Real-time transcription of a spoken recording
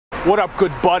What up,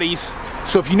 good buddies?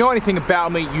 So if you know anything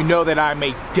about me, you know that I'm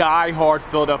a die-hard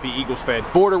Philadelphia Eagles fan.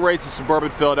 Born and raised in suburban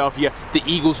Philadelphia, the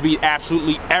Eagles mean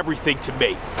absolutely everything to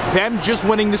me. Them just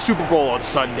winning the Super Bowl on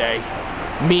Sunday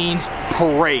means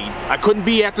parade. I couldn't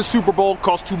be at the Super Bowl,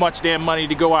 cost too much damn money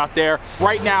to go out there.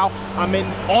 Right now, I'm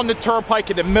on the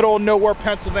turnpike in the middle of nowhere,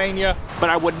 Pennsylvania,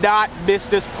 but I would not miss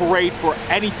this parade for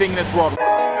anything in this world.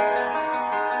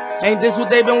 Ain't this what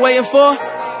they've been waiting for?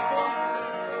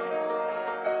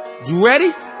 You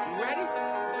ready?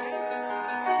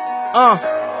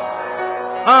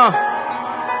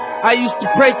 I used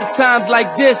to pray for times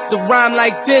like this, to rhyme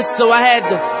like this, so I had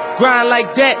to grind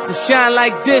like that, to shine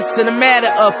like this. In a matter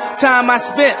of time I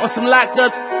spent on some locked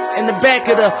up in the back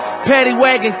of the paddy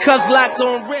wagon, cuffs locked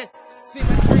on wrist. See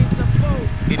my dreams unfold.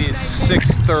 It is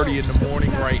 6:30 in the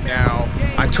morning right now.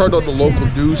 I turned on the local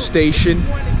news station,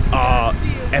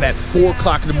 and at 4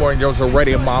 o'clock in the morning, there was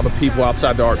already a mob of people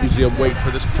outside the Art Museum waiting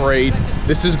for this parade.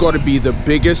 This is going to be the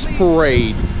biggest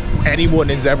parade anyone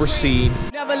has ever seen.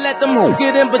 Never let them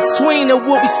get in between of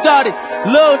what we started.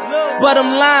 Look, but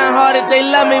I'm lying-hearted. They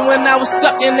love me when I was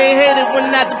stuck and they hated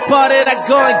when I departed. I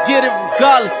go and get it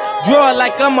regardless. Draw it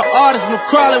like I'm an artist. No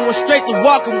crawling, went straight to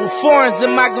walking with foreigns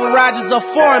in my garages are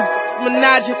foreign.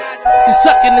 Menaging,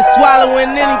 sucking and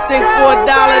swallowing anything for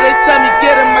 $1. They tell me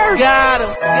get him, I got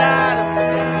him.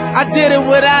 I did it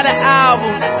without an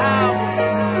album.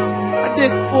 I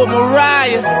did it with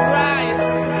Mariah.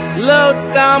 Love,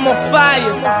 I'm on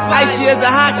fire. Icy as a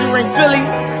hockey ring, Philly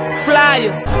flyer.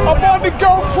 I'm on the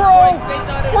GoPro.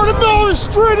 We're in the middle of the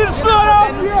street in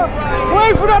Philadelphia.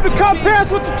 Wait for them to come past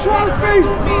with the trophy.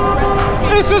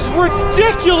 This is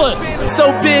ridiculous. So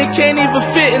big, can't even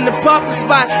fit in the parking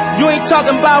spot. You ain't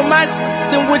talking about my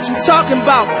then what you talking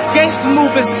about. Gangsters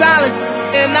moving silent,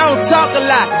 and I don't talk a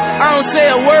lot. I don't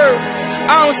say a word.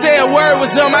 I don't say a word.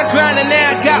 Was on my grind and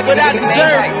now I got what I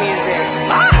deserve.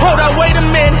 Hold up, wait a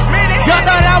minute. Y'all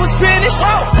thought I was finished?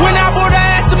 When I bought the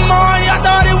ass tomorrow, y'all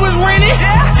thought it was rented?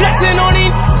 Flexing on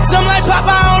these, I'm like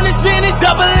Papa on the spinach.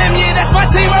 Double M, yeah, that's my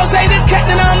team. Rose, the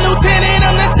captain, I'm lieutenant.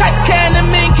 I'm the type of can the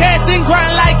men cast and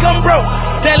grind like I'm broke.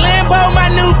 That Lambo, my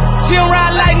new, she'll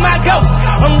ride like my ghost.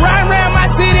 I'm riding around my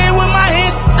city with my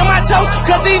hands on my toes.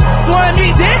 Cause these want me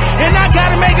dead, and I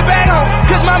gotta make it back home.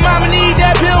 Cause my mama need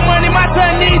that bill money, my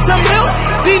son needs some milk.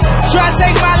 These try to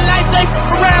take my life, they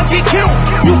around, get killed.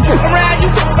 You around, you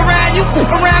around, you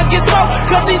around, get smoked.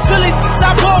 Cause these Philly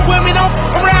I pull with me, don't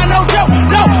around, no joke.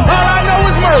 No, all I know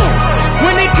is murder.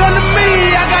 When it come to me,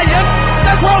 I got young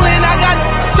that's rolling, I got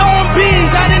throwing bees.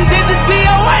 I done did the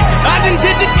DOA, I done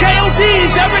did the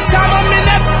KODs. Every time I'm in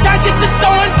that bitch, I get to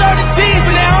throwing 30 G's.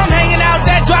 But now I'm hanging out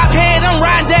that drop head, I'm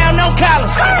riding down no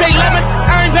collars. They let me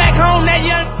earn back home that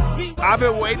young. I've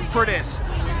been waiting for this.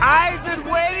 I've been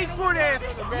waiting for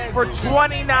this for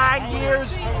 29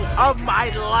 years of my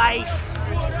life.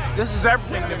 This is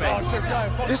everything to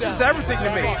me. This is everything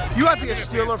to me. You have to be a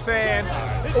Steeler fan,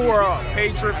 or a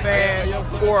Patriot fan,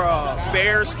 or a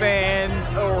Bears fan,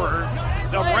 or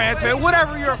a Rams fan,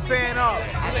 whatever you're a fan of.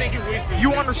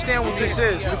 You understand what this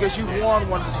is because you won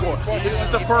one before. This is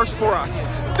the first for us.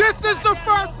 This is the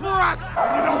first for us.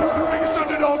 You know who the biggest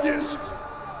underdog is?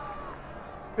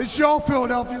 It's y'all,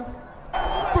 Philadelphia.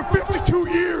 For 52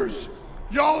 years,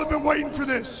 y'all have been waiting for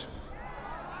this.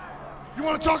 You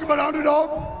want to talk about underdog?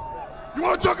 You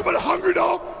want to talk about a hungry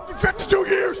dog? For 52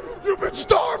 years, you've been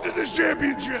starved in this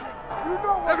championship.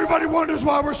 Everybody wonders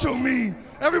why we're so mean.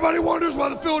 Everybody wonders why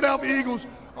the Philadelphia Eagles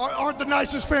aren't the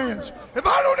nicest fans. If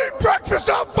I don't eat breakfast,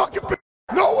 I'm fucking pissed.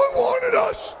 No one wanted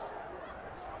us.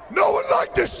 No one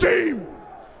liked this team.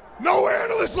 No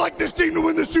analyst liked this team to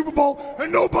win the Super Bowl,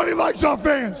 and nobody likes our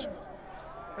fans.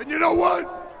 And you know what?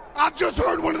 I've just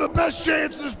heard one of the best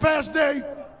chants this past day,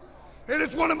 and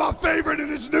it's one of my favorite, and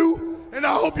it's new, and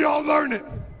I hope y'all learn it,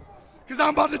 because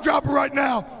I'm about to drop it right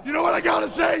now. You know what I gotta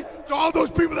say to all those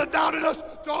people that doubted us,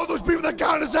 to all those people that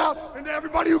counted us out, and to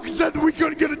everybody who said that we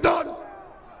couldn't get it done?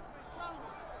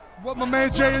 What my man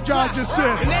Jay and John just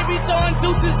said. And they be throwing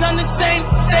deuces on the same,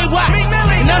 they watch.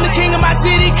 And I'm the king of my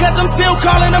city, cause I'm still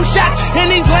calling them shots.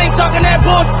 And these lanes talking that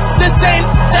bull, the same,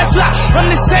 that flop. I'm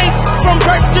the same from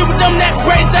birth to with them that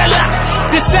raised that lot.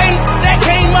 The same that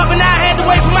came up and I had to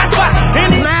wait for my spot.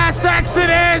 And Mass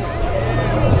exodus!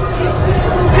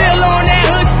 Still on that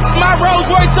hood, my Rolls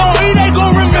Royce on E, they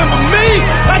gon' remember me.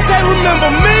 I say remember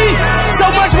me. So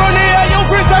much money, your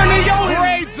friends turn to your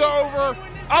Parade's over.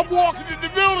 I'm walking in the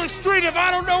middle of the street if I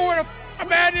don't know where the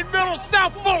I'm at in the middle of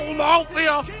South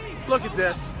Philadelphia. Look at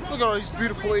this. Look at all these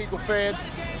beautiful Eagle fans.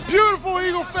 Beautiful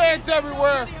Eagle fans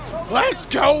everywhere. Let's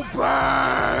go,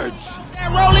 Birds! That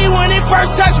rollie when he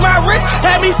first touched my wrist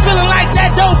had me feeling like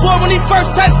that dope boy when he first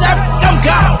touched that. I'm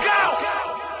gone.